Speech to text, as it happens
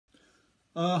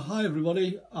Hi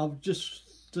everybody, I've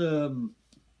just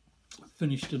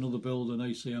finished another build, an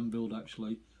ACM build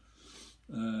actually,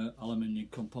 aluminium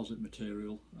composite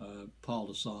material,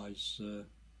 parlour size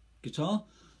guitar,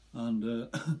 and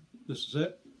this is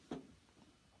it.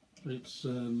 It's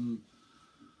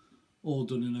all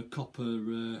done in a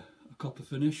copper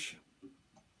finish,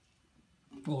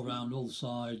 all around, all the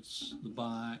sides, the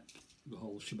back, the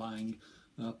whole shebang.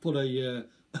 Put a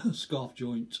scarf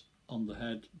joint on the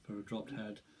head for a dropped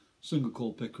head, single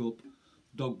coil pickup,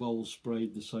 dog bowl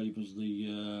sprayed the same as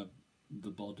the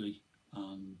body,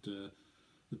 and the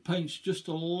paint's just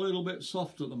a little bit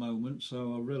soft at the moment,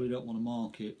 so I really don't want to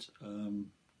mark it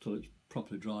till it's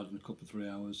properly dried in a couple of 3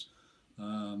 hours.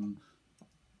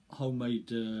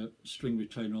 Homemade string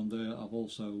retainer on there. I've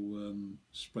also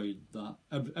sprayed that.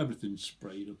 Everything's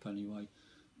sprayed up anyway.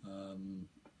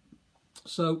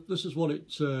 So this is what it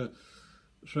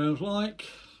sounds like.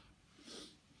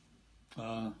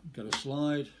 Get a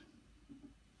slide.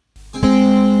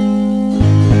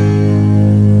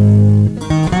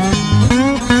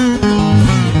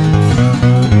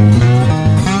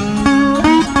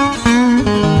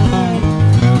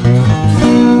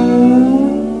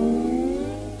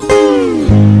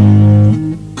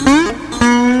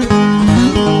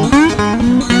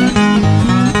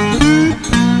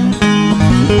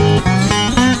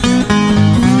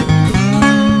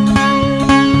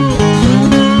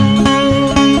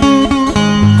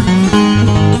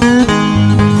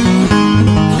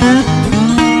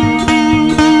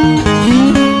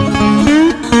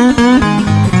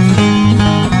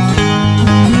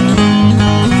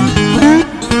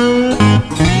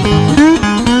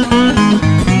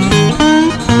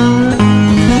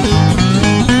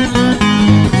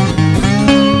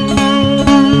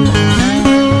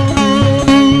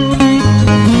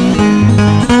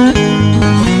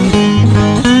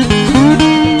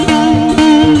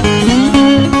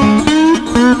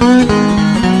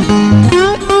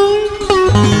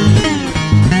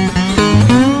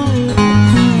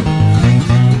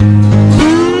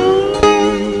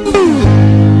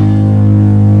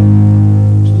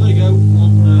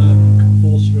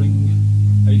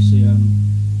 ACM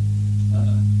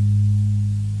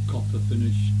copper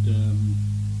finished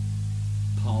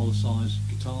parlour size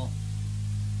guitar.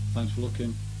 Thanks for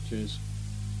looking. Cheers.